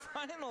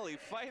finally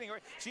fighting.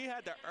 She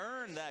had to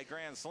earn that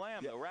Grand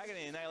Slam, though. Ragged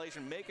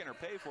Annihilation making her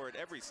pay for it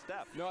every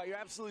step. No, you're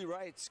absolutely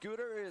right.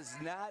 Scooter is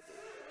not,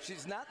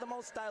 she's not the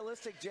most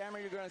stylistic jammer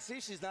you're going to see.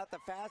 She's not the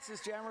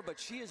fastest jammer, but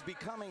she is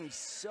becoming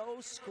so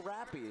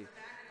scrappy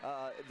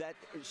that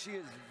she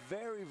is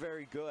very,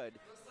 very good.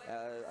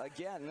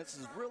 Again, this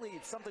is really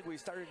something we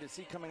started to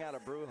see coming out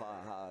of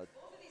Brouhaha.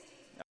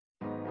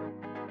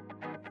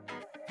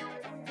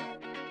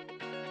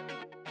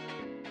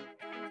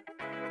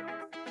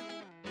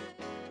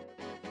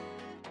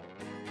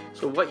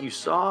 So what you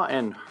saw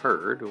and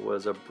heard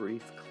was a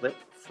brief clip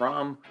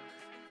from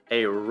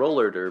a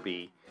roller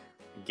derby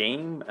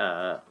game,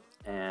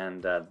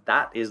 and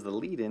that is the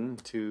lead-in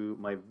to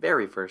my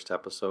very first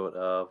episode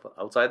of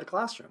Outside the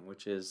Classroom,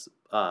 which is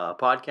a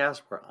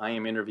podcast where I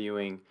am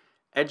interviewing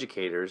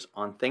educators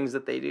on things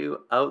that they do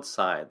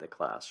outside the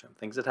classroom,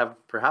 things that have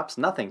perhaps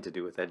nothing to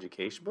do with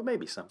education, but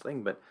maybe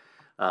something. But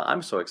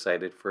I'm so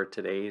excited for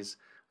today's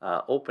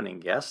opening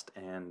guest,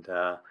 and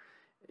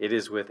it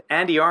is with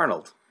Andy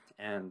Arnold.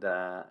 And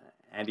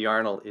Andy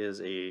Arnold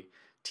is a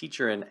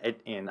teacher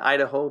in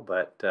Idaho,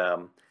 but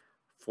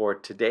for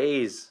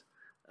today's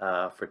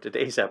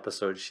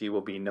episode, she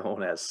will be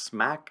known as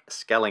Smack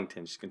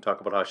Skellington. She's going to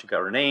talk about how she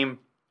got her name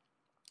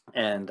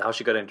and how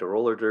she got into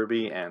roller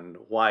derby and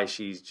why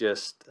she's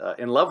just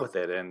in love with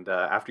it. And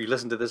after you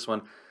listen to this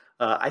one,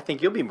 I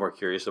think you'll be more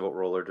curious about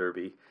roller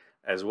derby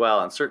as well,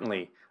 and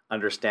certainly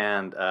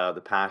understand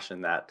the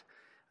passion that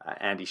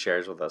Andy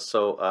shares with us.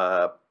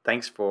 So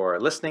thanks for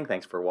listening.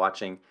 Thanks for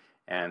watching.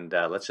 And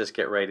let's just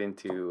get right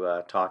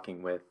into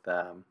talking with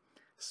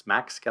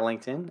Smack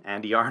Skellington,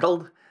 Andy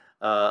Arnold,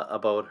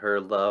 about her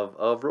love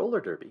of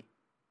roller derby.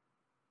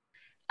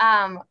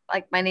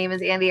 My name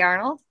is Andy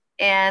Arnold,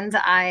 and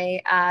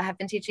I have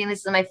been teaching.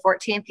 This is my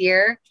 14th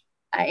year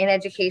in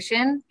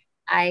education.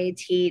 I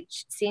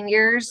teach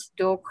seniors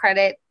dual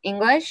credit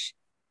English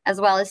as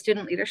well as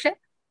student leadership.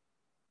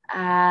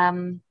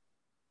 I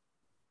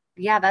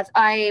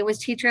was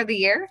teacher of the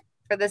year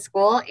for the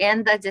school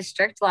and the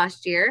district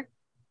last year.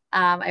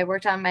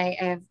 I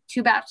have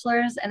 2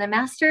 bachelor's and a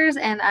master's,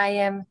 and I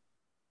am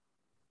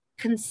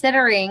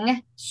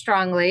considering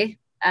strongly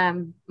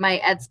my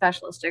ed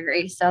specialist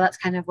degree. So that's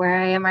kind of where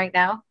I am right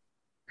now,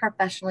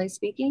 professionally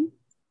speaking.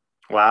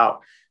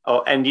 Wow.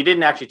 Oh, and you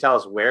didn't actually tell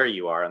us where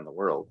you are in the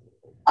world.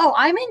 Oh,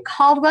 I'm in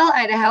Caldwell,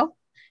 Idaho,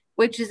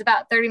 which is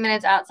about 30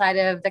 minutes outside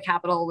of the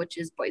capital, which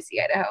is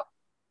Boise, Idaho.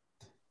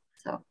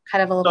 So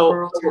kind of a little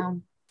rural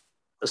town.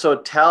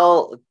 So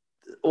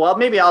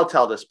maybe I'll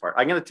tell this part.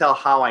 I'm going to tell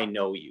how I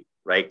know you,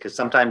 right? Because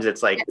sometimes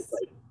it's like, yes,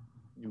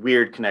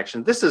 weird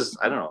connection. This is,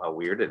 I don't know how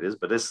weird it is,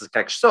 but this is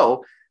connection.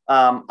 So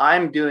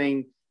I'm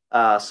doing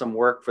some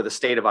work for the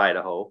state of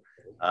Idaho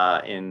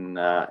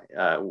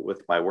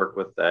with my work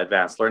with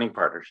Advanced Learning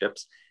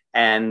Partnerships.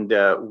 And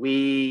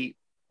we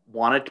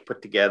wanted to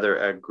put together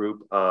a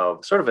group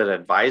of sort of an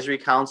advisory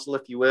council,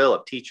 if you will,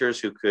 of teachers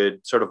who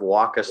could sort of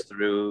walk us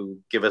through,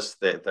 give us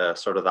the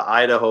sort of the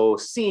Idaho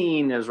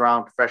scene as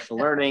around professional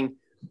learning,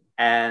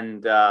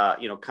 and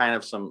kind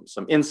of some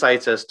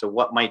insights as to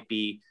what might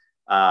be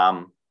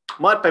done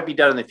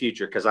in the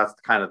future, because that's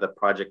kind of the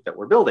project that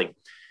we're building.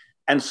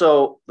 And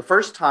so the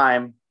first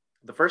time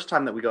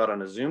that we got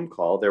on a Zoom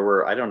call, there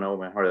were, I don't know,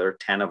 there were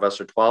 10 of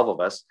us or 12 of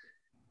us,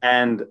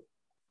 and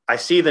I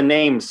see the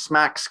name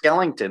Smack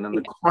Skellington in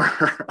the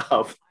corner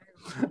of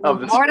the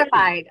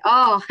mortified.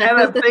 Oh, and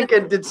I'm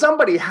thinking, did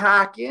somebody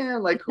hack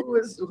in? Like, who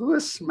is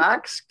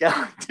Smack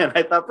Skellington?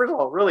 I thought, first of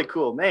all, really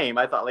cool name.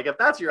 I thought, like, if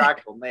that's your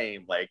actual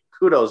name, like,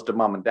 kudos to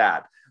mom and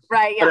dad.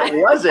 Right. Yeah. But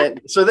it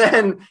wasn't. So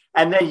then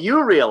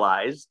you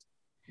realized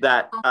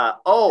that,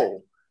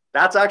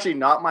 that's actually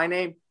not my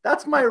name.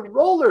 That's my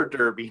roller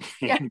derby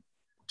name. Yeah.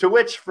 To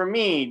which, for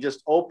me,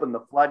 just opened the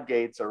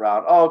floodgates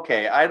around,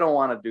 okay, I don't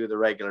want to do the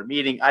regular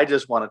meeting. I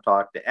just want to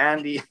talk to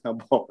Andy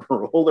about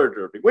roller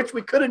derby, which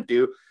we couldn't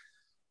do.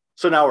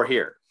 So now we're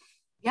here.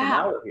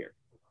 Yeah.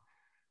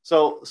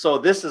 So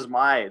this is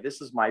my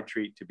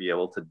treat to be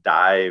able to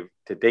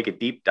take a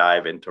deep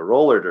dive into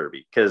roller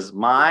derby, because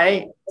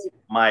my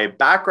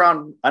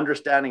background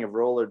understanding of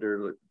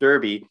roller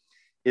derby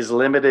is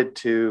limited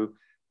to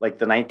like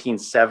the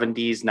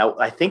 1970s. Now,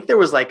 I think there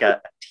was like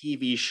a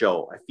TV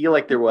show. I feel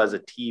like there was a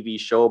TV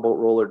show about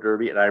roller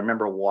derby, and I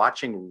remember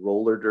watching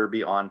roller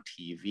derby on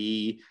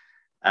TV.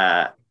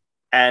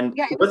 And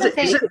yeah,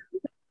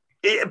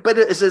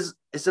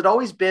 is it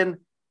always been?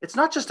 It's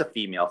not just a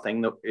female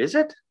thing, though, is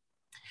it?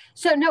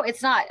 So no,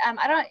 it's not.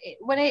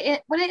 When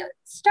it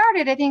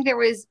started, I think there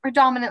was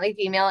predominantly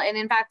female, and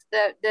in fact,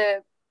 the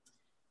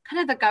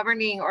kind of the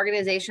governing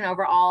organization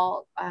over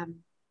all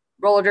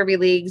roller derby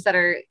leagues that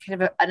are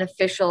kind of an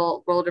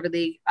official roller derby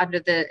league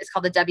it's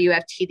called the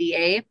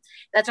WFTDA.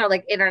 That's our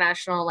like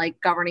international like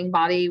governing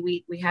body.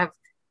 We have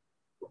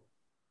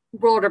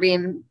roller derby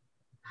in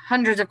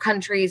hundreds of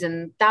countries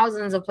and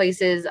thousands of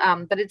places,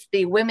 but it's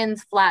the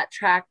Women's Flat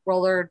Track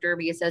Roller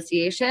Derby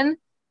Association.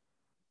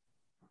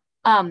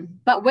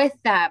 But with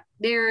that,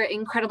 they're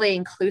incredibly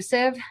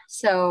inclusive.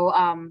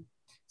 So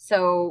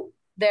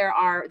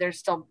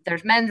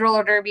there's men's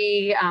roller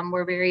derby.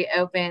 We're very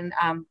open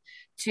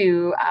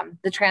to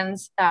the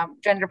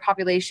transgender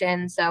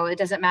population. So it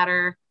doesn't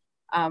matter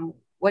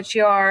what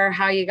you are,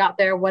 how you got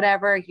there,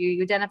 whatever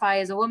you identify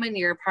as a woman,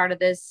 you're part of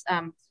this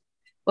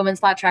Women's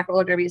Flat Track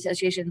Roller Derby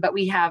Association. But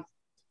we have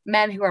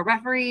men who are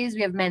referees,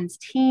 we have men's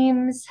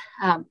teams.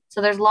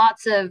 So there's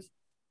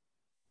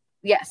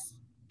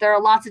there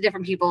are lots of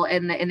different people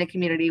in the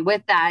community.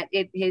 With that,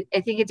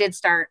 I think it did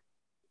start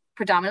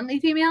predominantly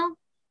female,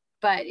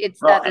 but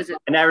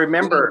and I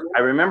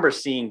remember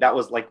seeing, that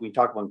was like, we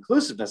talked about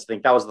inclusiveness, I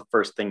think that was the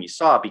first thing you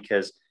saw,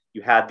 because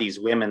you had these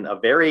women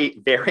of very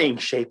varying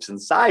shapes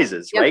and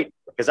sizes, yep. Right?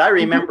 Because I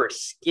remember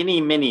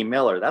Skinny Minnie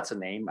Miller, that's a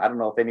name. I don't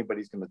know if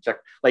anybody's going to check.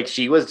 Like,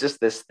 she was just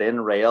this thin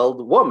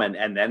railed woman.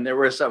 And then there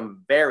were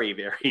some very,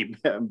 very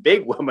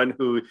big women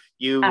who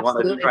you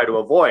Absolutely. Wanted to try to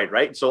avoid,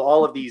 right? So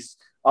all of these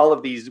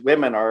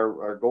women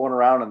are going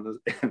around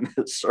in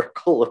the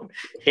circle of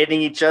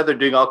hitting each other,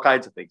 doing all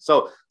kinds of things.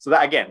 So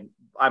that, again,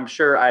 I'm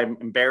sure I'm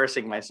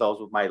embarrassing myself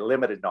with my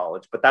limited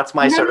knowledge, but that's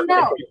my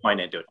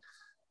point into it.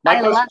 My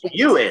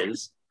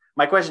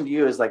question to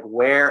you is like,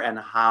 where and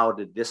how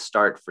did this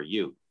start for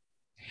you?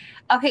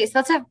 Okay,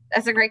 so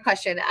that's a great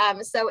question.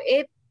 So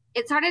it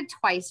started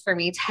twice for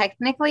me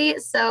technically.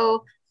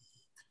 So,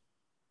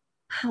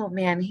 oh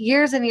man,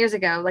 years and years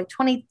ago, like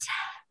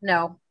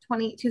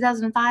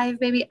 2005,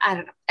 maybe, I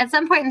don't know. At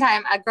some point in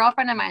time, a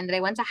girlfriend of mine that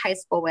I went to high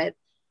school with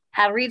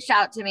had reached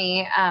out to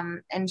me,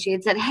 and she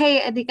had said,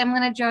 "Hey, I think I'm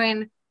going to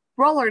join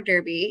roller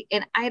derby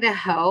in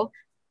Idaho.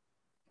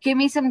 Give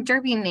me some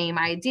derby name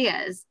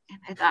ideas." And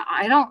I thought,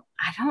 I don't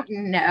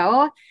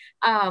know.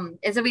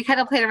 And so we kind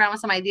of played around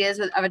with some ideas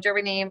of a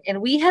derby name. And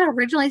we had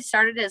originally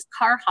started as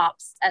car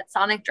hops at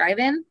Sonic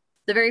Drive-In,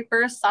 the very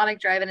first Sonic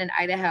Drive-In in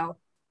Idaho.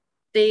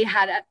 They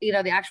had,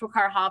 the actual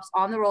car hops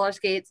on the roller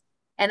skates.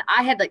 And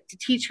I had to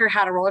teach her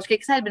how to roller skate,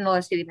 because I had been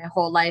roller skating my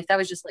whole life. That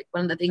was just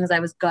one of the things I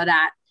was good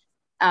at.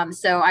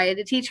 So I had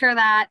to teach her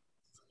that.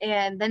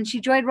 And then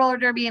she joined roller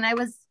derby, and I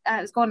was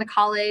going to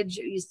college,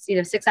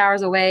 6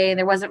 hours away, and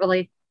there wasn't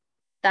really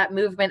that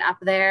movement up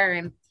there.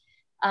 And,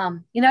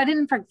 I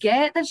didn't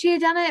forget that she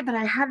had done it, but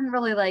I hadn't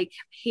really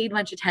paid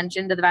much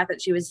attention to the fact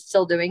that she was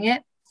still doing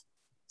it.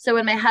 So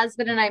when my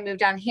husband and I moved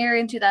down here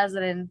in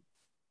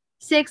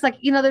 2006,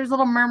 there's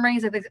little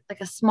murmurings of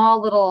like a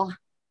small little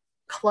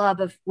club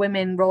of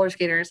women roller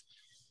skaters.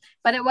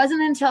 But it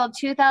wasn't until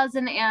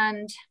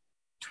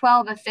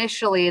 2012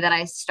 officially that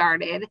I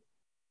started.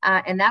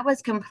 And that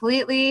was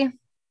completely,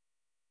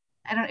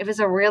 it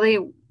was a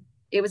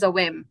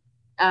whim.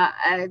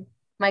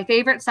 My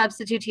favorite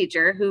substitute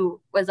teacher, who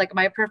was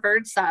my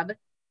preferred sub,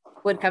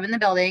 would come in the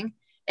building.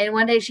 And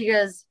one day she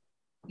goes,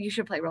 "You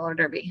should play roller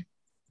derby."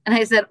 And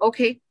I said,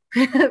 "Okay."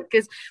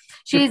 Because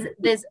she's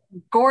this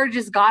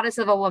gorgeous goddess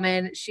of a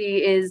woman.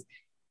 She is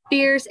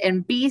fierce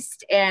and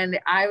beast. And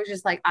I was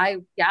just like,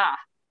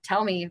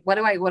 tell me, what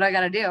do I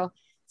got to do?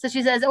 So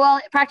she says,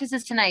 "Well, practice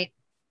is tonight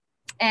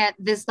at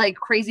this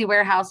crazy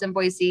warehouse in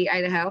Boise,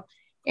 Idaho,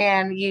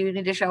 and you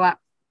need to show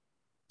up."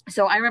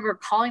 So I remember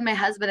calling my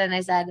husband and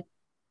I said,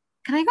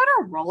 "Can I go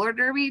to roller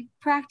derby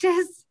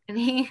practice?" And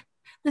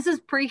this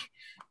is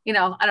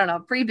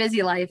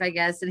pre-busy life, I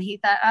guess. And he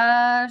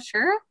thought,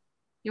 "Sure.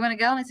 You want to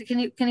go?" And I said,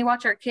 can you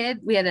watch our kid?"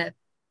 We had a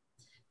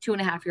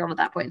 2.5-year-old at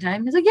that point in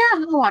time. He's like, "Yeah,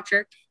 I'll watch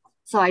her."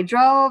 So I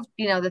drove,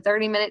 the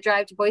 30-minute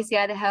drive to Boise,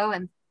 Idaho,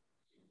 and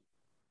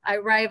I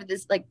arrived at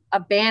this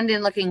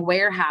abandoned looking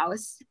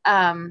warehouse.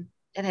 And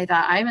I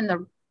thought, I'm in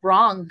the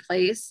wrong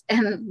place.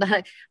 And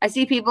I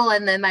see people,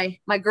 and then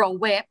my girl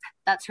Whip,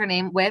 that's her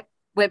name, Whip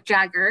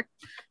Jagger,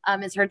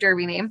 is her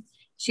derby name.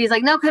 She's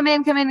like, "No, come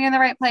in, you're in the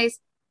right place."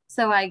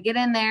 So I get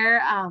in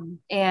there,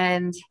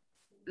 and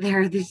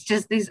there are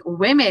these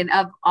women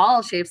of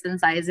all shapes and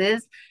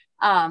sizes.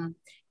 And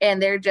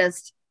they're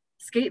just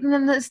skating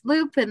in this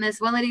loop. And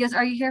this one lady goes,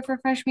 "Are you here for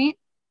fresh meat?"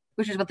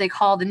 Which is what they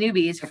call the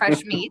newbies,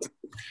 fresh meat.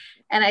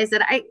 And I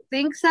said, "I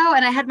think so."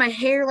 And I had my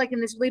hair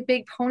in this really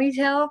big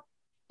ponytail.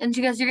 And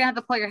she goes, "You're gonna have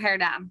to pull your hair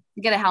down,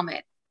 get a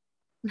helmet."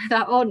 And I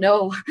thought, oh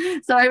no.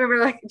 So I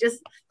remember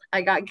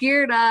I got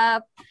geared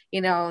up,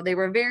 they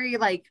were very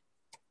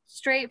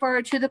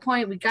straightforward, to the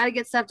point. We got to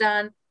get stuff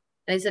done.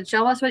 And I said,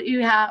 "Show us what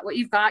you have, what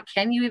you've got.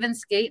 Can you even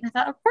skate?" And I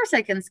thought, of course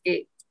I can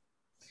skate.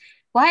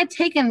 Well, I had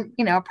taken,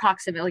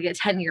 approximately a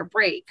 10-year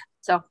break.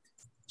 So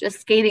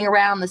just skating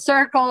around the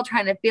circle,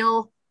 trying to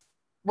feel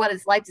what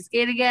it's like to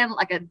skate again,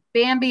 like a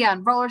Bambi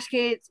on roller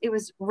skates. It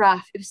was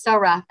rough. It was so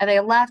rough. And I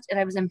left and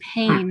I was in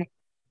pain.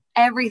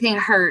 Everything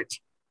hurt.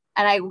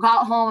 And I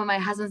got home and my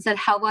husband said,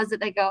 "How was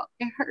it?" I go,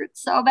 "It hurt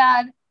so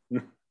bad.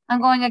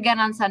 I'm going again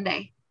on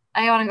Sunday.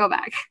 I want to go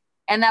back."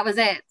 And that was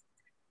it.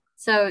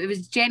 So it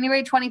was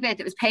January 25th.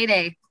 It was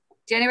payday.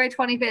 January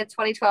 25th,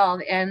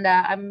 2012. And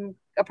I'm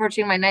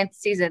approaching my 9th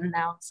season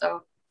now.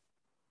 So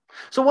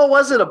what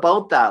was it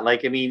about that?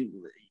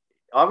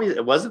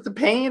 Obviously, was it the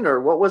pain, or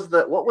what was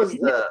the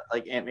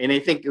and I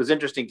think it was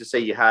interesting to say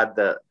you had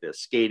the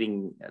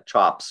skating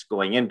chops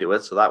going into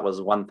it. So that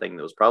was one thing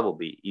that was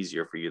probably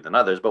easier for you than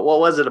others. But what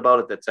was it about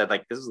it that said,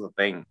 this is the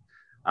thing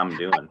I'm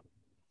doing?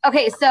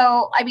 Okay,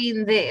 so I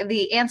mean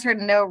the answer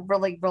no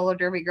really roller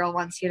derby girl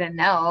wants you to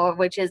know,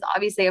 which is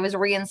obviously I was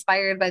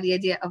re-inspired by the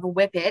idea of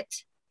Whip It,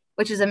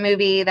 which is a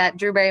movie that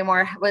Drew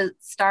Barrymore was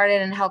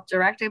started and helped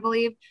direct, I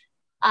believe.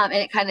 And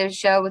it kind of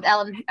showed with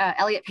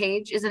Elliot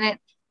Page, isn't it?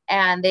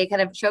 And they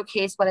kind of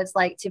showcase what it's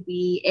like to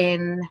be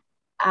in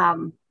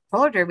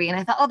roller derby, and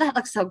I thought, oh, that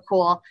looks so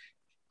cool.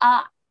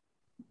 Uh,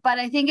 but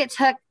I think it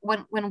took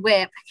when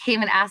Whip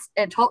came and asked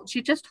and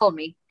she just told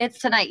me it's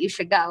tonight, you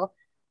should go.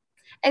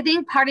 I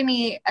think part of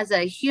me as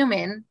a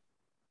human,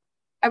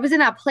 I was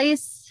in a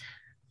place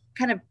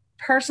kind of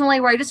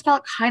personally where I just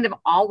felt kind of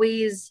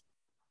always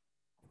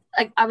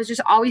like I was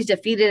just always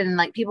defeated and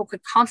like people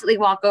could constantly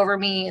walk over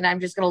me and I'm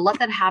just going to let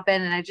that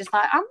happen. And I just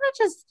thought, I'm going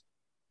to just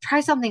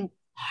try something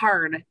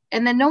hard.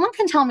 And then no one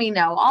can tell me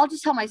no. I'll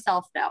just tell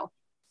myself no.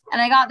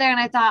 And I got there and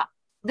I thought,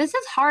 this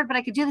is hard, but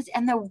I could do this.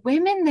 And the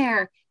women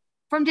there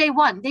from day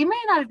one, they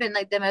may not have been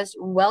like the most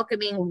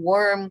welcoming,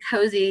 warm,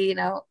 cozy,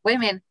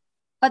 women,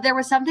 but there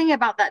was something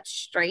about that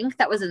strength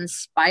that was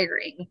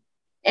inspiring.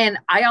 And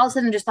I all of a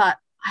sudden just thought,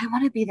 I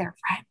want to be their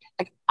friend.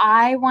 Like,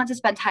 I want to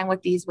spend time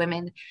with these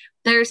women.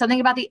 There's something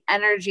about the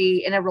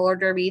energy in a roller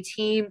derby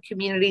team,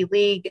 community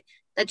league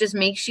that just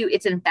makes you,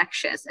 it's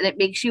infectious and it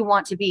makes you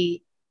want to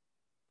be,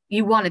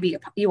 you want to be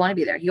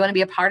there. You want to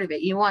be a part of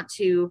it. You want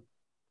to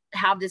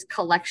have this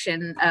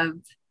collection of,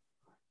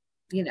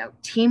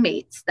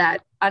 teammates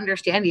that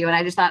understand you. And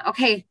I just thought,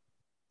 okay,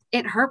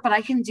 it hurt, but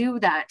I can do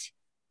that.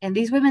 And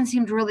these women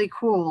seemed really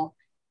cool.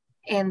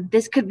 And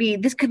this could be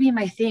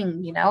my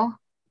thing,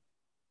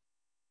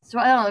 So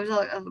I don't know,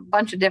 there's a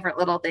bunch of different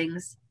little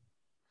things.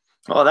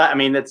 Well,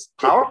 it's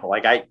powerful.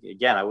 Like I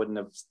wouldn't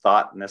have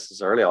thought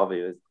necessarily,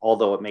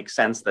 although it makes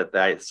sense that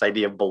this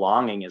idea of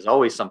belonging is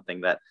always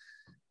something that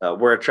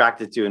we're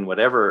attracted to in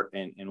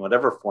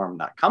whatever form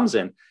that comes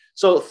in.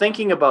 So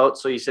thinking about,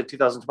 so you said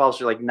 2012,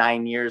 so like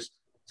 9 years.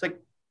 It's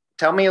like,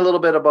 tell me a little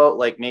bit about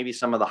like maybe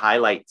some of the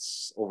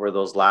highlights over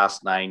those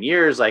last 9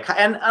 years. Like,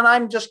 and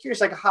I'm just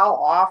curious, like how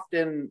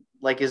often,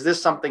 like, is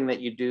this something that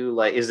you do?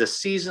 Like, is this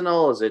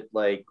seasonal? Is it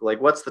like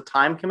what's the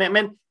time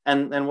commitment?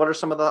 And what are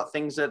some of the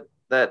things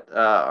that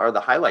are the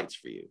highlights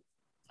for you?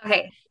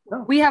 Okay.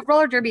 Oh. We have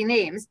roller derby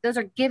names. Those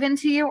are given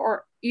to you,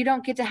 or you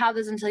don't get to have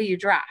those until you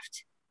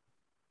draft.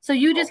 So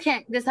you just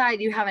can't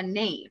decide you have a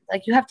name.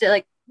 Like you have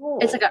to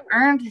it's like an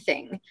earned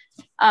thing.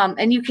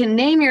 And you can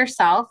name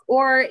yourself,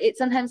 or it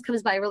sometimes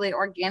comes by really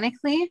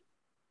organically.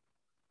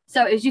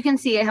 So as you can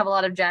see, I have a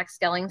lot of Jack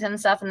Skellington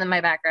stuff in my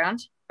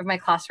background of my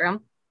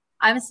classroom.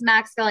 I'm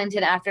Smack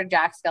Skellington after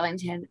Jack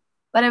Skellington,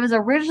 but I was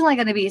originally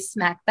going to be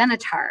Smack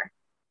Benatar.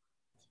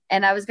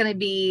 And I was going to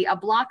be a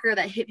blocker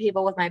that hit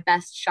people with my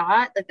best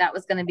shot. Like that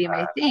was going to be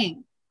my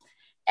thing.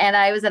 And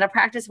I was at a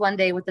practice one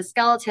day with the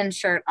skeleton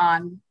shirt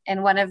on.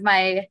 And one of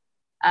my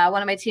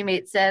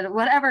teammates said,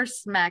 whatever,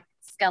 Smack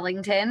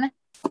Skellington.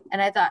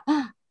 And I thought,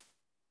 oh,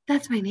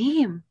 that's my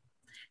name.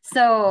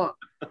 So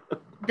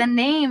the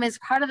name is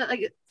part of it.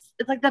 Like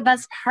it's like the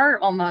best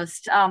part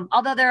almost.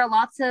 Although there are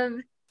lots of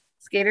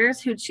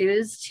skaters who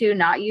choose to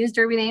not use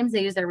derby names.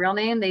 They use their real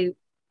name. They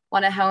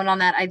want to hone on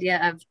that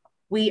idea of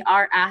we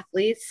are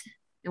athletes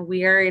and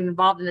we are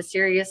involved in a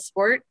serious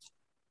sport.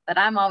 But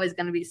I'm always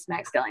going to be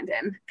Smack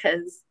Skellington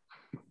because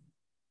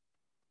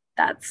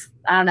that's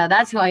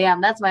who I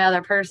am. That's my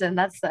other person.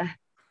 That's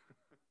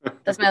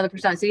my other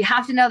persona. So you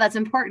have to know that's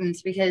important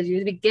because you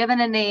have to be given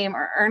a name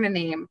or earn a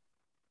name,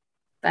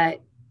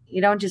 but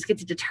you don't just get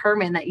to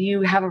determine that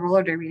you have a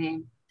roller derby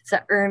name.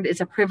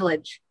 It's a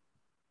privilege.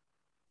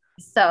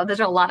 So there's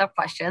a lot of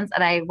questions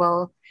and I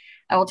will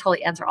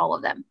totally answer all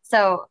of them.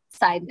 So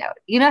side note,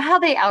 you know how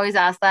they always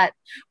ask that,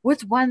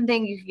 what's one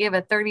thing you could give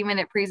a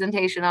 30-minute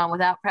presentation on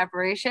without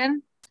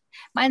preparation?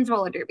 Mine's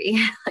roller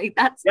derby. Like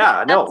that's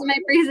my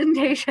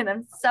presentation.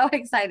 I'm so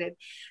excited.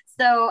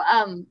 So,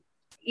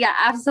 yeah,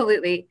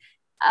 absolutely.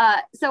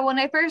 So when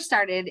I first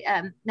started,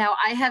 now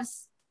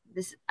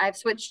I've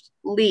switched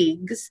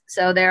leagues.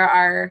 So there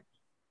are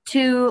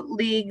 2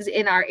 leagues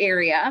in our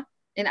area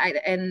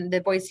in the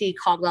Boise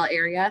Caldwell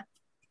area.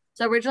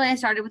 So originally I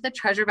started with the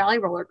Treasure Valley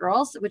Roller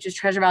Girls, which is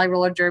Treasure Valley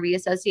Roller Derby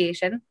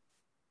Association.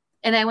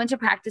 And I went to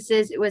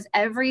practices. It was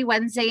every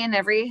Wednesday and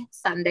every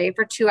Sunday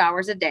for 2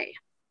 hours a day.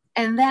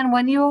 And then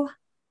when you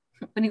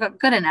got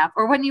good enough,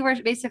 or when you were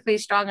basically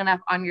strong enough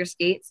on your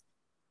skates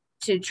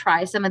to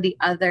try some of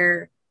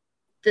the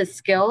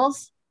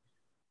skills,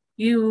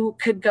 you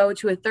could go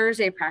to a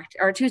Thursday practice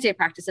or a Tuesday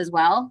practice as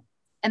well.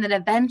 And then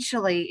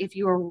eventually, if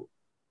you were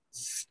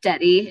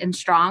steady and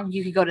strong,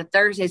 you could go to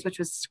Thursdays, which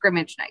was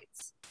scrimmage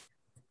nights.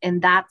 And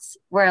that's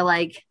where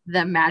like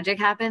the magic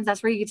happens.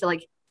 That's where you get to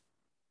like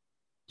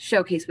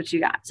showcase what you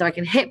got. So I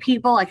can hit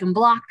people, I can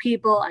block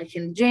people, I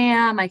can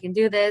jam, I can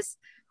do this.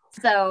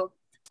 So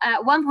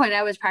at one point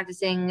I was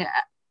practicing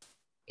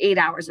 8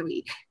 hours a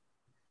week.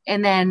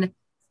 And then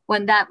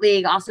when that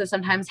league also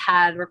sometimes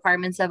had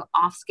requirements of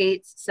off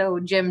skates, so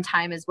gym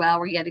time as well,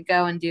 where you had to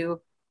go and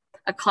do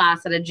a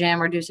class at a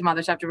gym or do some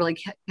other stuff to really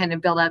kind of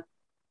build up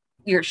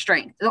your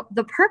strength.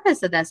 The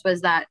purpose of this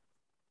was that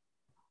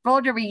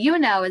roller derby,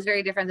 is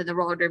very different than the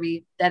roller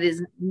derby that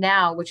is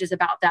now, which is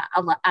about that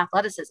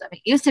athleticism.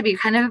 It used to be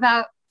kind of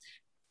about,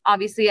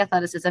 obviously,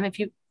 athleticism. If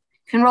you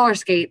can roller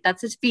skate,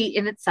 that's his feat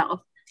in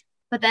itself.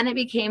 But then it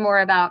became more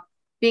about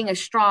being a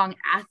strong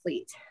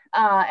athlete.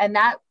 And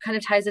that kind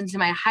of ties into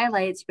my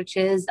highlights, which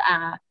is,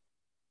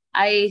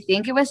 I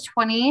think it was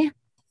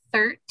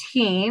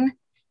 2013,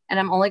 and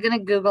I'm only going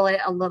to Google it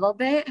a little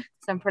bit,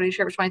 so I'm pretty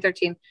sure it was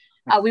 2013.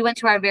 We went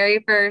to our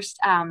very first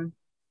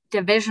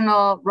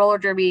divisional roller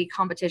derby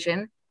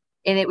competition,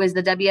 and it was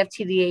the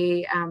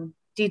WFTDA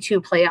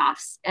D2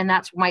 playoffs, and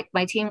that's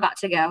my team got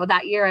to go.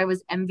 That year I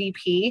was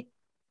MVP.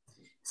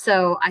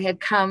 So I had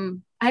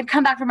come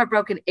back from a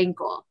broken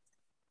ankle.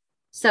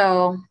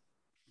 So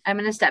I'm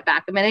going to step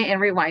back a minute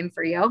and rewind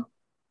for you.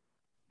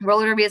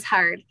 Roller derby is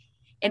hard.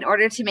 In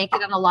order to make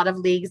it on a lot of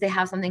leagues, they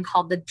have something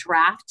called the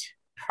draft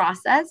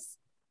process,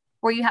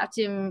 where you have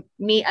to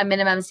meet a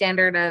minimum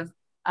standard of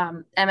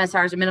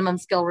MSRs, a minimum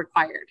skill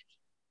required.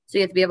 So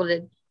you have to be able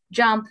to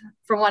jump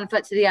from one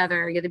foot to the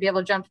other. You have to be able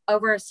to jump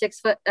over a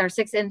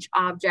 6-inch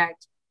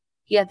object.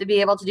 You have to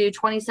be able to do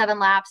 27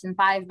 laps in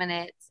 5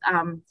 minutes,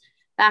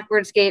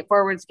 backward skate,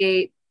 forward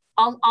skate,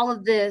 all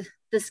of the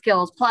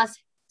skills, plus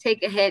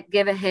take a hit,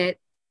 give a hit,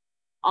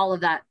 all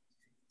of that.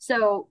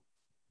 So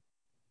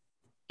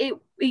it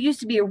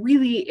used to be a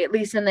really, at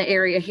least in the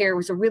area here,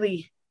 was a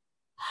really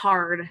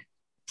hard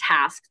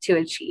task to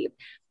achieve.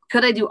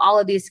 Could I do all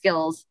of these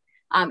skills?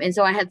 And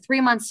so I had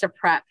 3 months to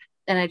prep,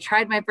 and I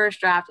tried my first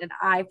draft and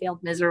I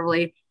failed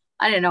miserably.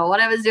 I didn't know what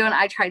I was doing.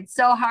 I tried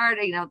so hard.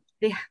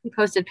 They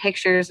posted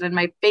pictures and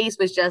my face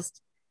was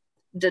just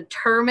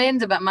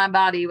determined, but my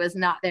body was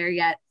not there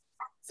yet.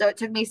 So it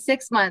took me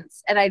 6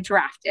 months and I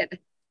drafted.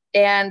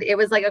 And it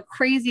was like a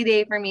crazy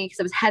day for me because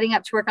I was heading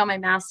up to work on my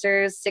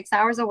master's 6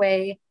 hours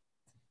away.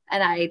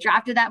 And I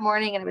drafted that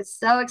morning and I was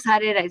so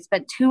excited. I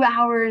spent 2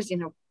 hours,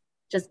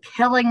 just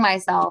killing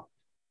myself.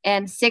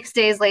 And 6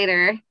 days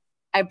later,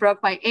 I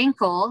broke my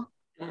ankle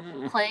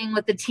playing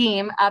with the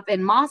team up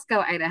in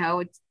Moscow,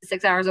 Idaho,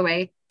 6 hours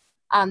away.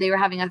 They were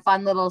having a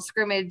fun little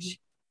scrimmage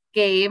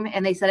game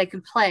and they said I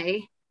could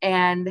play.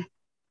 And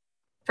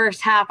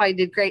first half, I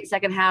did great.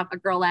 Second half, a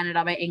girl landed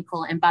on my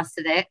ankle and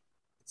busted it.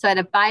 So I had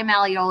a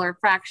bimalleolar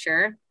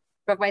fracture,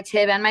 broke my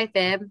tib and my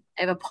fib.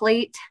 I have a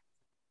plate,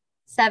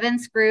 7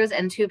 screws,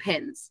 and 2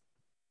 pins.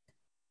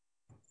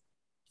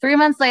 3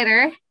 months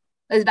later,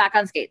 I was back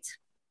on skates.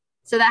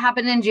 So that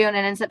happened in June,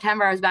 and in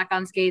September, I was back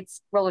on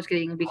skates, roller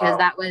skating, because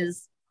that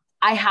was,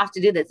 I have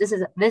to do this.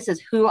 This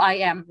is who I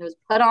am. I was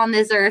put on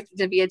this earth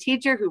to be a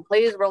teacher who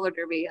plays roller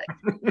derby.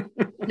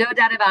 No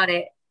doubt about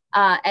it.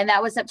 And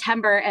that was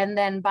September. And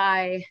then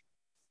by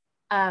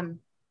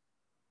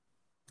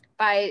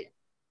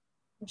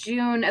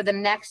June of the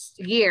next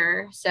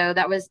year, so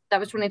that was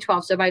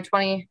 2012. So by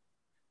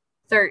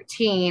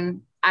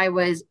 2013, I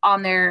was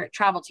on their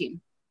travel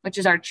team, which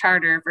is our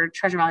charter for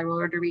Treasure Valley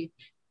Roller Derby.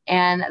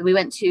 And we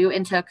went to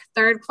and took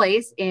 3rd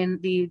place in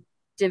the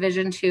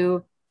Division II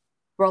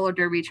roller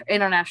derby,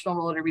 international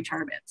roller derby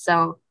tournament.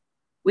 So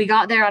we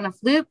got there on a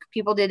fluke.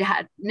 People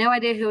had no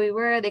idea who we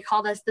were. They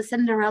called us the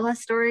Cinderella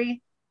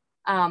story.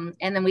 And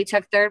then we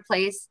took 3rd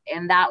place,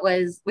 and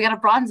we got a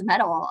bronze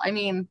medal. I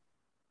mean,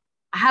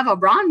 I have a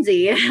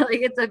bronzy,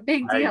 it's a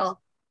big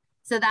deal.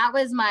 So that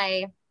was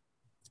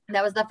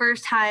the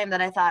first time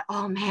that I thought,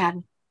 oh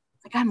man,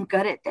 I'm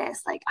good at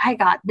this. I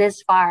got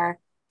this far.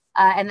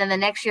 And then the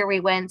next year we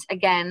went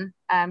again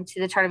to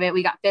the tournament.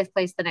 We got 5th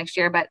place the next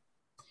year, but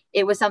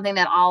it was something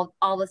that all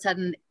of a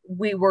sudden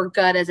we were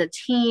good as a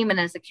team and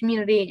as a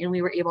community, and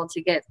we were able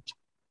to get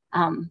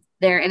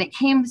there. And it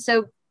came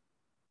so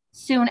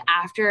soon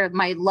after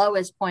my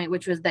lowest point,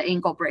 which was the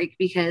ankle break,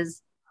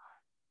 because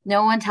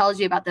no one tells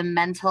you about the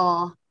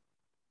mental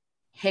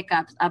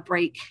hiccups a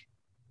break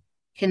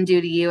can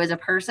do to you as a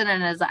person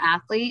and as an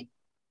athlete.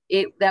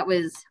 That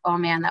was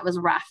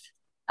rough.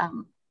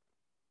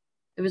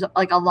 It was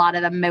a lot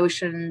of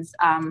emotions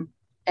and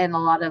a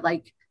lot of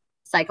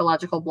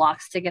psychological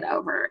blocks to get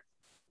over.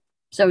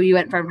 So you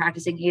went from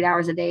practicing 8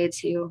 hours a day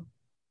to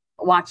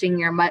watching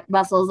your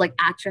muscles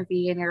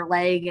atrophy in your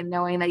leg and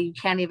knowing that you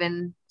can't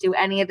even do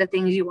any of the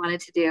things you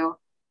wanted to do.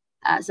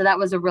 So that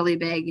was a really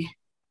big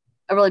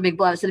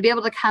blow. So to be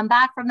able to come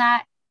back from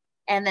that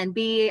and then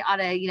be on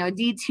a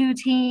D2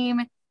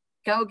 team,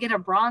 go get a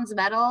bronze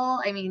medal.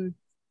 I mean,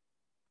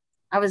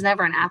 I was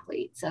never an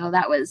athlete, so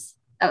that was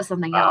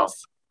something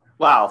else.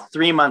 Wow,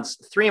 3 months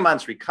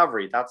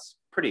recovery. That's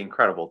pretty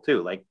incredible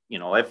too.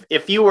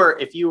 If you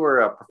were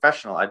a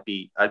professional, I'd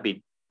be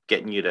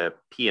getting you to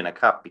pee in a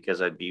cup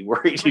because I'd be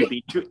worried you'd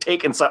be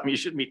taking something you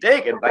shouldn't be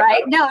taking.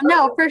 Right?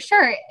 No, for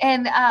sure.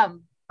 And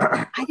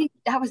I think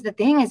that was the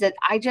thing, is that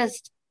I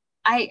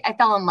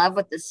fell in love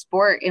with this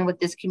sport and with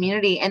this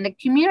community, and the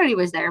community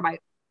was there.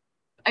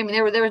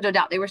 There was no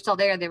doubt they were still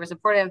there. They were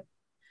supportive.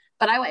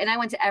 But I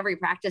went to every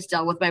practice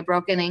still with my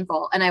broken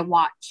ankle, and I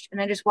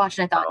just watched,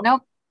 and I thought,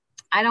 nope,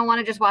 I don't want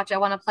to just watch. I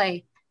want to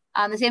play.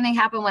 The same thing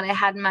happened when I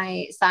had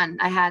my son.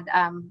 I had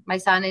my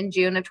son in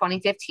June of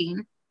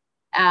 2015,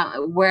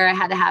 where I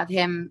had to have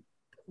him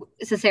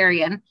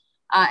cesarean.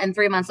 And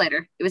 3 months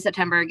later, it was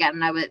September again,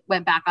 and I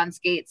went back on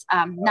skates.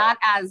 Not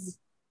as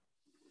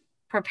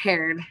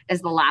prepared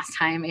as the last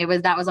time.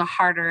 That was a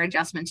harder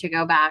adjustment to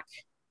go back.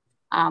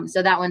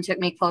 So that one took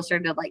me closer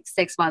to like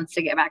 6 months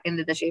to get back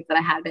into the shape that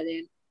I had been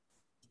in.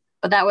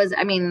 But I was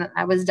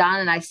done,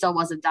 and I still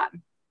wasn't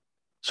done.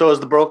 So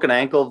is the broken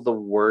ankle the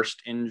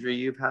worst injury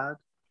you've had?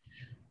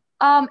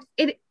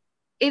 It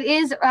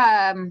is,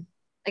 I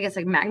guess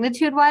like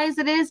magnitude wise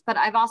it is, but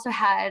I've also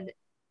had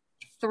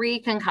 3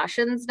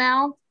 concussions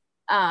now.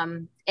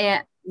 And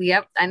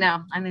yep, I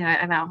know.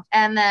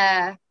 And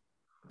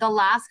the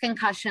last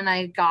concussion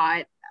I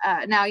got,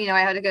 now, I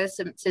had to go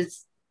to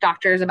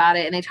doctors about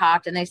it, and they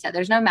talked, and they said,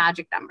 there's no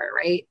magic number,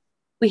 right?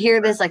 We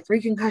hear this like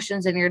 3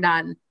 concussions and you're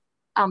done.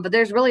 But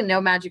there's really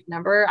no magic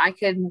number. I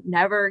could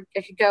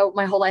go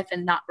my whole life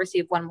and not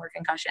receive one more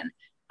concussion.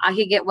 I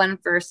could get one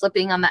for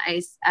slipping on the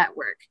ice at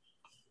work.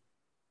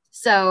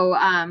 So,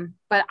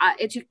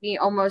 it took me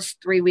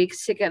almost 3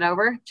 weeks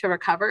to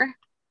recover,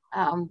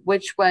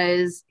 which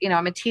was,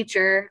 I'm a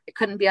teacher. I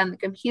couldn't be on the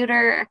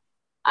computer.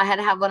 I had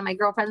to have one of my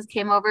girlfriends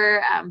came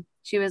over.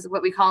 She was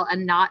what we call a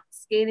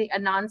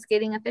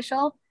non-skating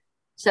official.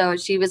 So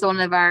she was one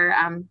of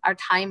our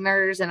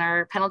timers and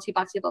our penalty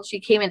box people. She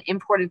came and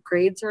imported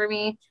grades for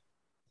me.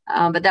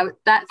 But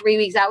that 3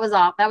 weeks, that was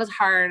off. That was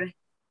hard,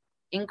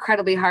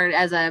 incredibly hard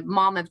as a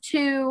mom of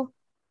 2.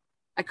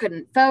 I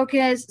couldn't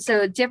focus.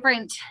 So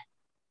different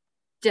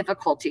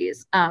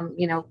difficulties.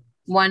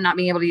 One, not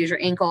being able to use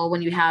your ankle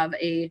when you have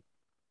a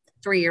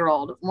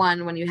 3-year-old.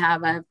 One, when you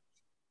have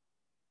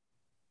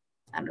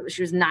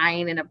she was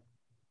 9 and a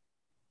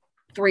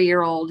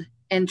 3-year-old,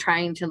 and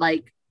trying to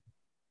like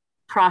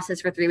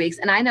process for 3 weeks.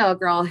 And I know a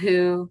girl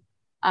who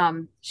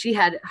she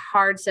had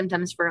hard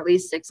symptoms for at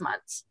least 6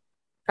 months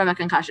from a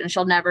concussion.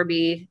 She'll never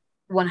be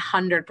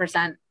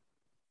 100%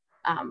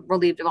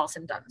 relieved of all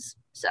symptoms.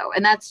 So,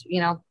 and that's,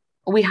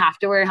 we have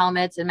to wear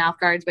helmets and mouth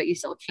guards, but you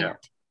still can't.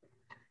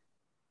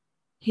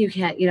 You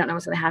don't know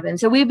what's going to happen.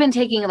 So we've been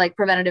taking like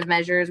preventative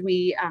measures.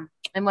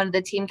 I'm one of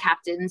the team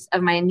captains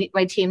of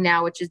my team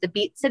now, which is the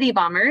Beat City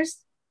Bombers.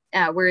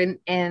 We're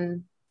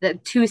in the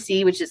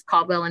 2C, which is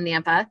Caldwell and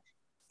Nampa.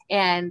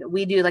 And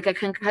we do like a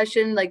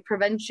concussion, like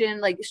prevention,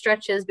 like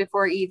stretches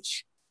before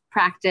each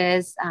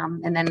practice.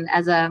 And then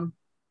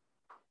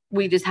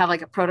we just have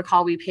like a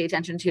protocol we pay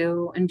attention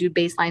to and do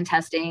baseline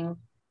testing.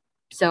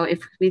 So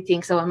if we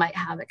think someone might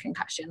have a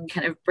concussion,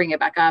 kind of bring it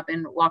back up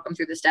and walk them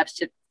through the steps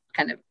to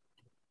kind of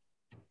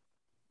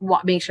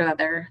make sure that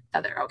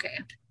they're okay.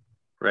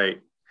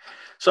 Right.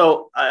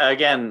 So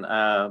again,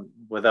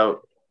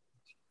 without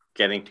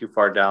getting too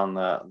far down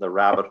the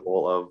rabbit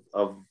hole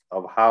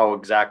of how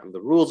exactly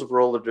the rules of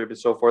roller derby and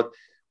so forth,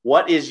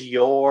 what is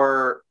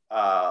your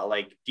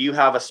do you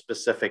have a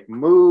specific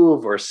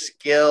move or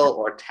skill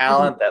or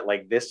talent that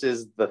like this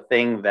is the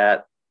thing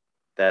that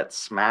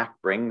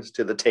Smack brings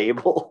to the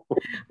table?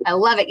 I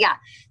love it. Yeah.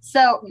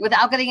 So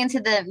without getting into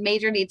the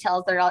major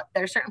details, there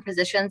are certain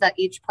positions that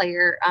each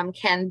player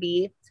can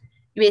be.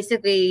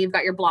 You've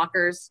got your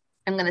blockers.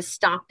 I'm going to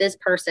stop this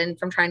person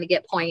from trying to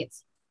get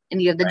points.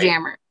 And you have the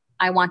jammer.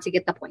 I want to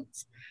get the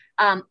points.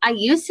 I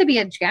used to be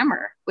a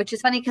jammer, which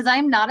is funny because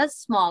I'm not a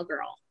small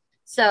girl.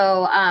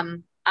 So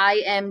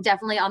I am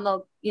definitely on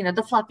the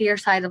fluffier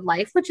side of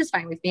life, which is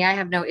fine with me. I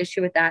have no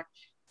issue with that.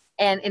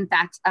 And in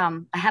fact, I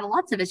had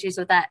lots of issues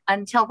with that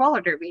until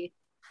roller derby,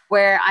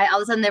 where all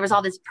of a sudden there was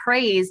all this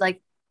praise,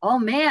 like, oh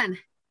man,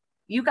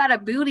 you got a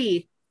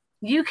booty.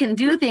 You can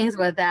do things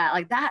with that.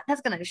 Like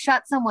that's going to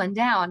shut someone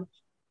down.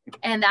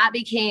 And that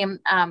became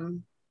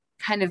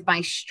kind of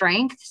my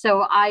strength.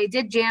 So I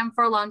did jam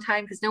for a long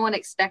time because no one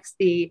expects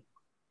the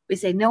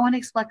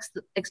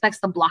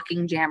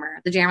blocking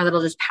jammer, the jammer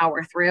that'll just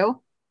power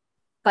through.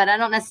 But I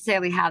don't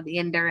necessarily have the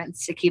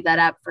endurance to keep that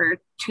up for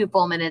 2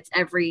 full minutes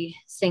every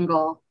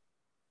single,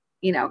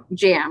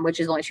 jam, which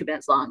is only 2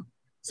 minutes long.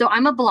 So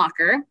I'm a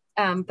blocker,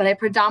 but I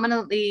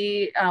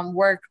predominantly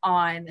work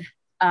on,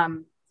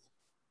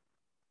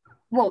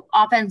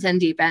 offense and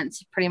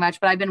defense pretty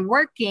much, but I've been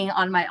working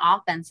on my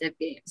offensive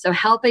game. So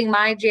helping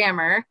my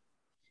jammer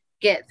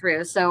get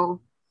through. So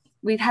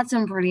we've had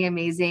some pretty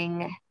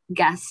amazing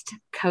guest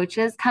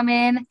coaches come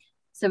in.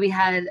 So we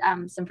had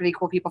some pretty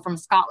cool people from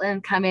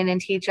Scotland come in and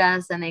teach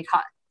us, and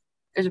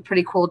there's a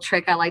pretty cool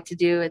trick I like to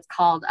do. It's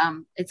called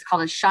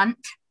a shunt.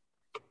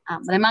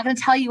 But I'm not going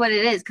to tell you what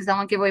it is because I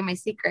won't give away my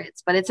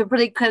secrets, but it's a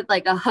pretty good,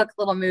 like a hook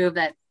little move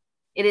that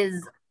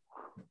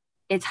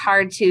it's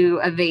hard to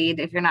evade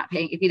if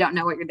you don't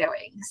know what you're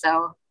doing.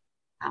 So,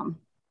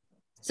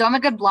 so I'm a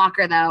good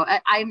blocker though.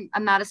 I'm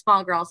not a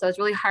small girl, so it's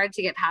really hard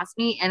to get past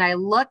me. And I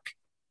look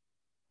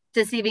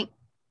deceiving.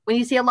 When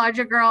you see a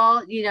larger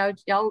girl,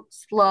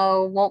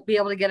 slow, won't be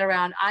able to get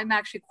around. I'm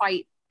actually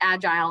quite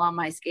agile on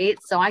my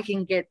skates, so I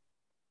can get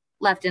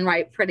left and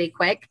right pretty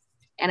quick.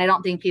 And I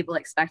don't think people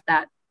expect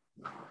that.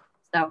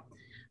 So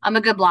I'm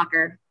a good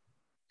blocker.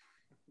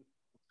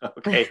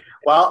 Okay.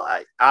 Well,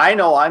 I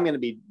know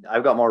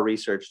I've got more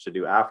research to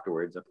do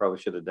afterwards. I probably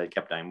should have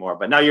kept doing more,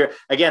 but now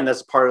again,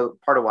 that's part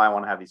of why I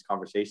want to have these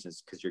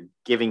conversations, because you're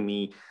giving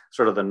me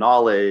sort of the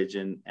knowledge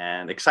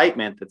and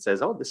excitement that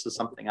says, oh, this is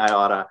something I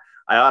ought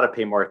to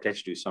pay more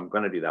attention to. So I'm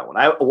going to do that one.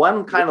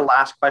 One kind of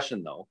last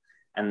question though.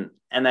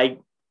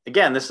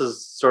 Again, this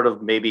is sort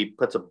of maybe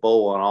puts a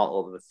bow on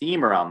all of the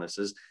theme around this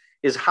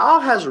is how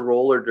has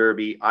roller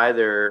derby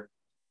either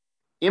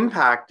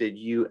impacted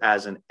you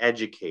as an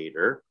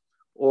educator,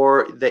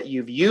 or that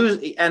you've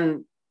used,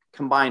 and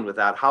combined with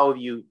that, how have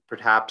you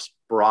perhaps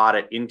brought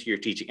it into your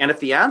teaching? And if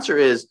the answer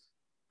is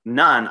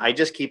none, I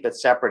just keep it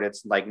separate,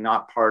 it's like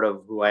not part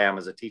of who I am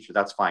as a teacher,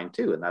 that's fine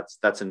too. And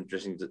that's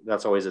interesting.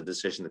 That's always a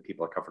decision that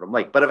people are comfortable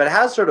with. But if it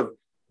has sort of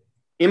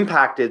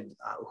impacted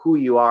who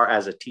you are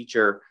as a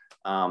teacher,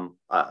 what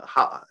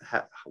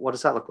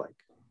does that look like?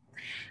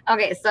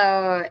 Okay,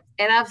 so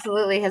it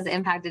absolutely has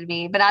impacted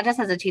me, but not just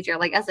as a teacher,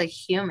 like as a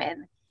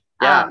human.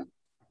 Yeah.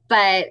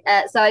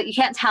 So you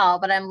can't tell,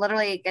 but I'm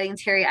literally getting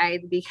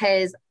teary-eyed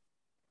because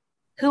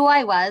who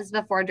I was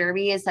before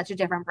Derby is such a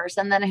different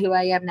person than who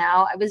I am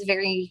now.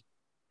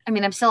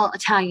 I'm still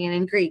Italian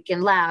and Greek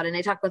and loud, and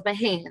I talk with my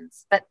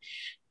hands, but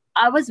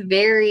I was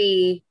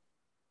very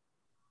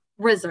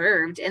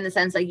reserved in the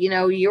sense, like, you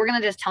were going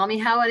to just tell me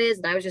how it is,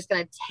 and I was just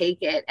going to take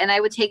it. And I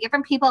would take it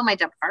from people in my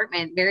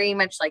department very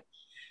much like,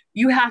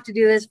 you have to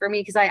do this for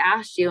me because I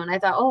asked you. And I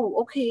thought,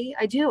 oh, okay,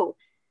 I do.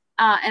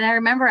 And I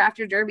remember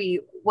after Derby,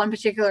 one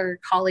particular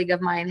colleague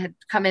of mine had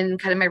come in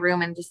kind of my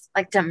room and just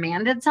like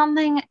demanded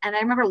something. And I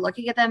remember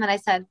looking at them and I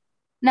said,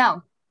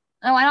 no,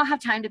 I don't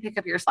have time to pick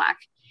up your slack.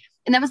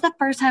 And that was the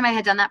first time I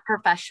had done that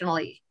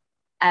professionally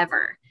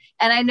ever.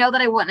 And I know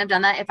that I wouldn't have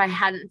done that if I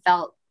hadn't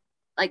felt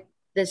like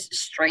this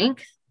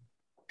strength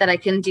that I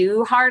can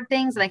do hard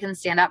things, and I can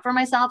stand up for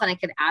myself, and I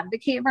can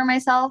advocate for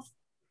myself.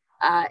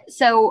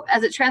 So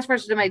as it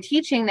transfers to my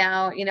teaching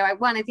now,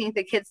 I think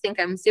the kids think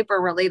I'm super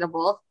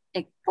relatable.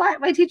 Like,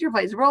 what? My teacher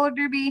plays roller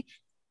derby.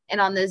 And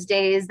on those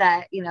days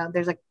that,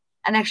 there's like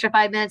an extra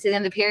 5 minutes at the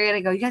end of the period,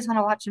 I go, you guys want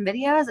to watch some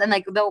videos? And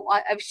like,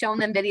 I've shown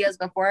them videos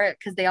before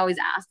because they always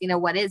ask,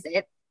 what is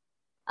it?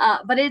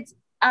 But it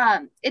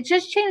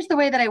just changed the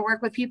way that I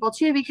work with people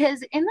too,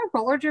 because in the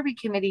roller derby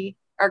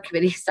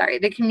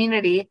the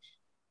community,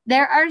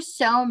 there are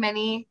so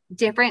many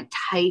different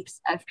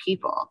types of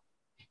people.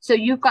 So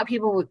you've got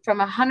people from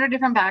 100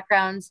 different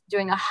backgrounds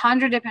doing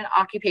 100 different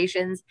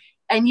occupations,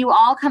 and you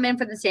all come in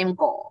for the same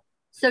goal.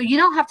 So you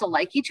don't have to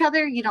like each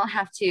other. You don't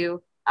have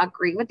to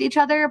agree with each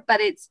other,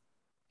 but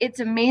it's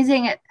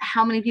amazing at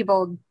how many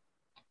people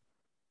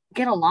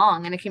get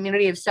along in a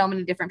community of so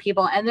many different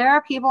people. And there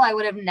are people I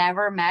would have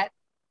never met,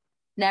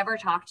 never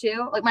talked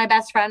to. Like my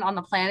best friend on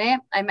the planet,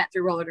 I met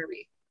through roller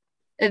derby.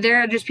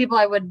 There are just people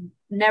I would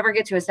never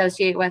get to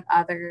associate with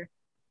other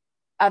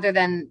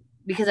than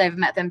because I've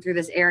met them through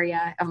this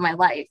area of my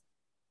life.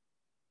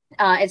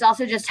 It's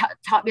also just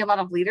taught me a lot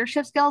of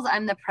leadership skills.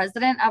 I'm the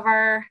president of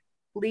our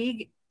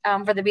league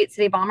for the Beat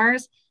City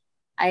Bombers.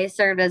 I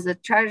served as a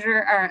treasurer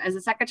or as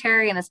a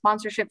secretary and a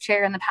sponsorship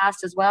chair in the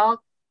past as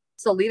well.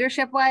 So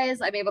leadership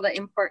wise, I'm able to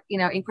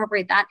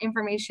incorporate that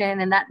information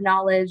and that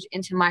knowledge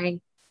into my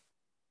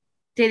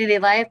day-to-day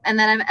life. And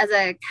then I'm as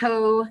a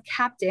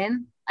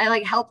co-captain, I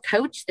like help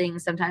coach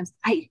things sometimes.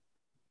 I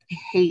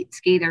hate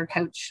skater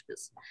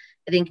coaches.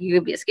 I think you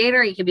could be a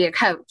skater, you could be a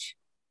coach.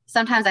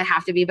 Sometimes I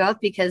have to be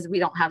both because we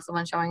don't have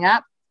someone showing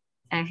up.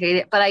 And I hate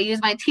it. But I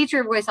use my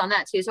teacher voice on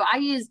that too. So I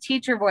use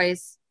teacher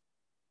voice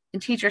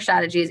and teacher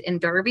strategies in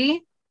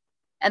Derby.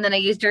 And then I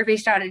use Derby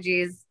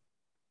strategies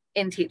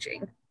in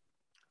teaching.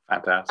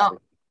 Fantastic.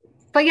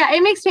 But yeah,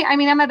 it makes me,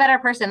 I'm a better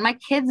person. My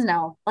kids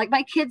know. Like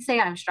my kids say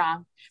I'm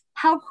strong.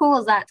 How cool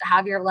is that to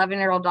have your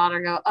 11-year-old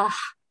daughter go, oh,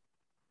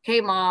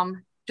 okay,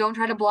 mom, don't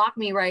try to block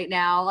me right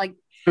now. Like,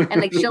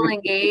 and like she'll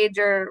engage,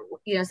 or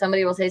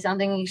somebody will say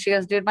something and she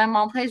goes, dude, my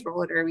mom plays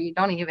roller derby,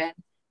 don't even.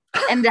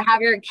 And to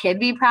have your kid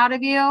be proud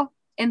of you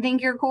and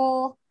think you're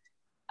cool,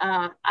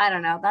 I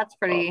don't know, it's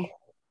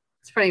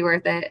pretty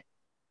worth it.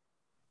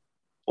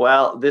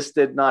 Well, this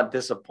did not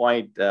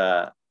disappoint,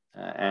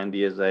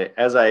 Andy,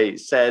 as I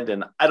said,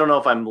 and I don't know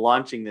if I'm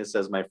launching this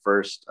as my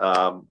first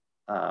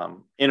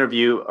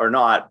interview or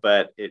not,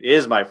 but it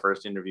is my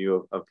first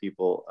interview of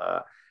people.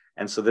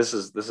 And so this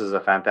is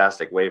a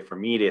fantastic way for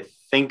me to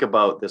think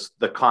about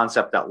the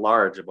concept at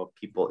large about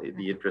people,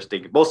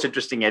 the most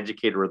interesting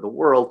educator of the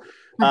world.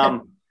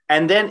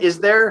 And then is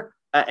there,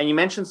 and you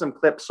mentioned some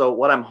clips. So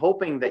what I'm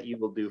hoping that you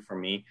will do for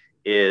me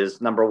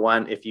is, number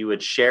one, if you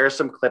would share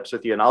some clips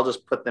with you, and I'll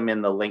just put them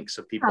in the link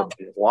so people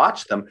can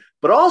watch them.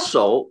 But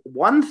also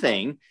one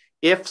thing,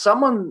 if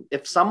someone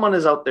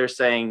is out there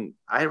saying,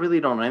 I really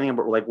don't know anything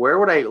about, like, where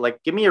would I,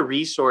 like, give me a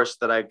resource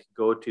that I could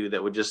go to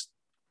that would just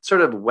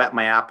sort of whet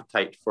my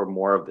appetite for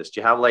more of this.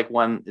 Do you have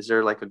is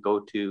there like a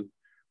go-to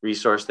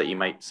resource that you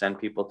might send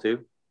people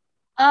to?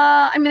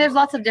 There's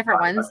lots of different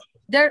ones.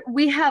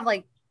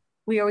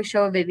 We always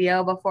show a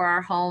video before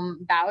our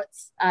home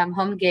bouts,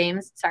 home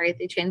games. Sorry,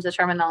 they changed the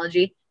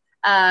terminology.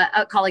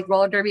 Called like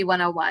Roller Derby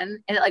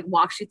 101, and it like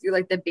walks you through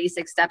like the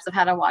basic steps of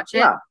how to watch it.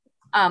 Yeah.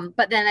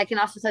 But then I can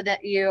also send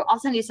you. I'll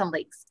send you some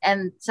links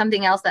and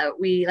something else that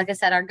we, like I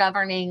said, our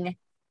governing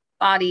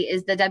body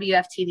is the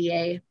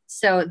WFTDA.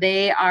 So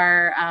they're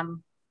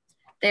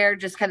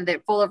just kind of they're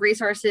full of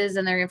resources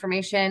and their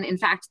information. In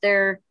fact,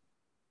 they're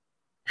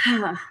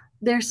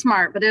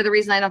smart, but they're the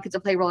reason I don't get to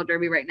play roller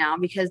derby right now,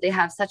 because they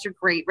have such a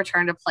great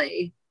return to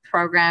play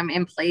program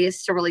in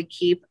place to really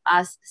keep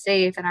us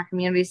safe and our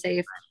community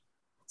safe.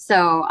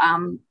 So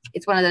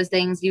it's one of those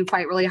things you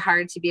fight really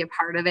hard to be a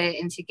part of it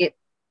and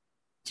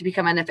to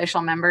become an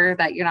official member,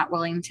 that you're not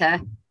willing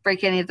to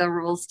break any of the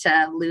rules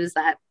to lose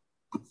that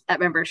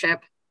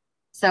membership.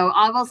 So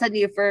I will send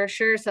you for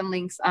sure some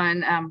links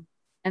on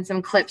and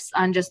some clips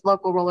on just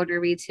local roller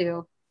derby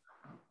too.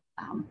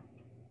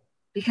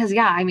 Because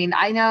I mean,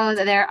 I know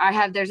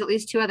that there's at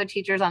least 2 other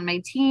teachers on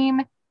my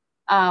team,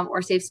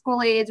 or safe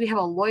school aides. We have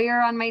a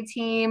lawyer on my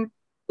team.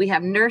 We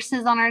have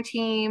nurses on our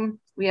team.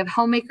 We have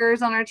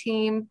homemakers on our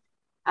team.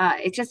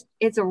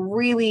 It's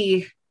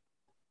really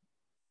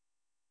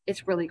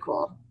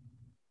cool.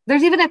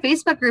 There's even a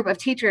Facebook group of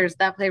teachers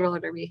that play roller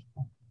derby,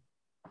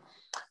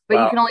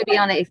 but you can only be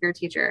on it if you're a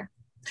teacher.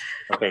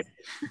 Okay.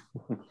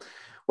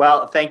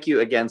 Well, thank you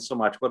again so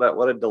much.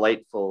 What a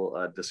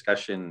delightful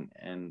discussion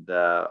and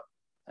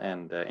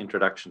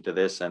introduction to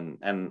this. And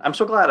I'm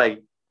so glad I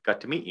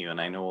got to meet you.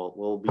 And I know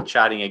we'll be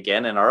chatting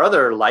again in our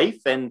other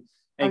life and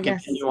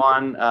continue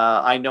on.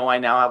 I know I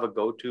now have a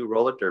go-to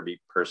roller derby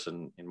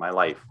person in my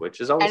life,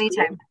 which is always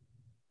anytime. Cool.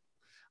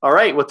 All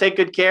right. Well, take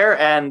good care.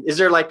 And is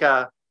there like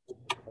a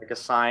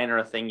sign or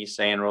a thing you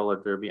say in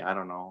roller derby? I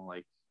don't know.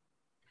 Like.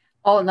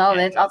 Oh no,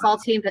 it's all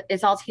team.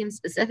 It's all team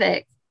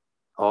specific.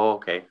 Oh,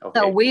 okay.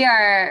 So we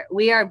are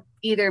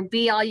either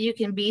be all you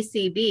can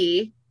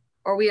BCB,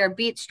 or we are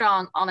beat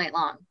strong all night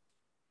long.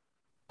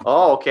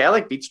 Oh, okay. I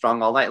like beat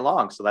strong all night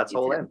long. So that's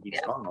whole end. Beat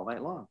strong all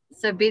night long.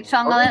 So beat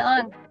strong all night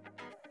long.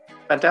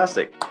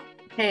 Fantastic.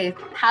 Okay.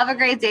 Have a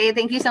great day.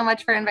 Thank you so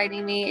much for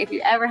inviting me. If you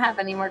ever have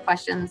any more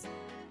questions,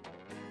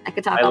 I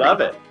could talk. I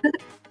love it.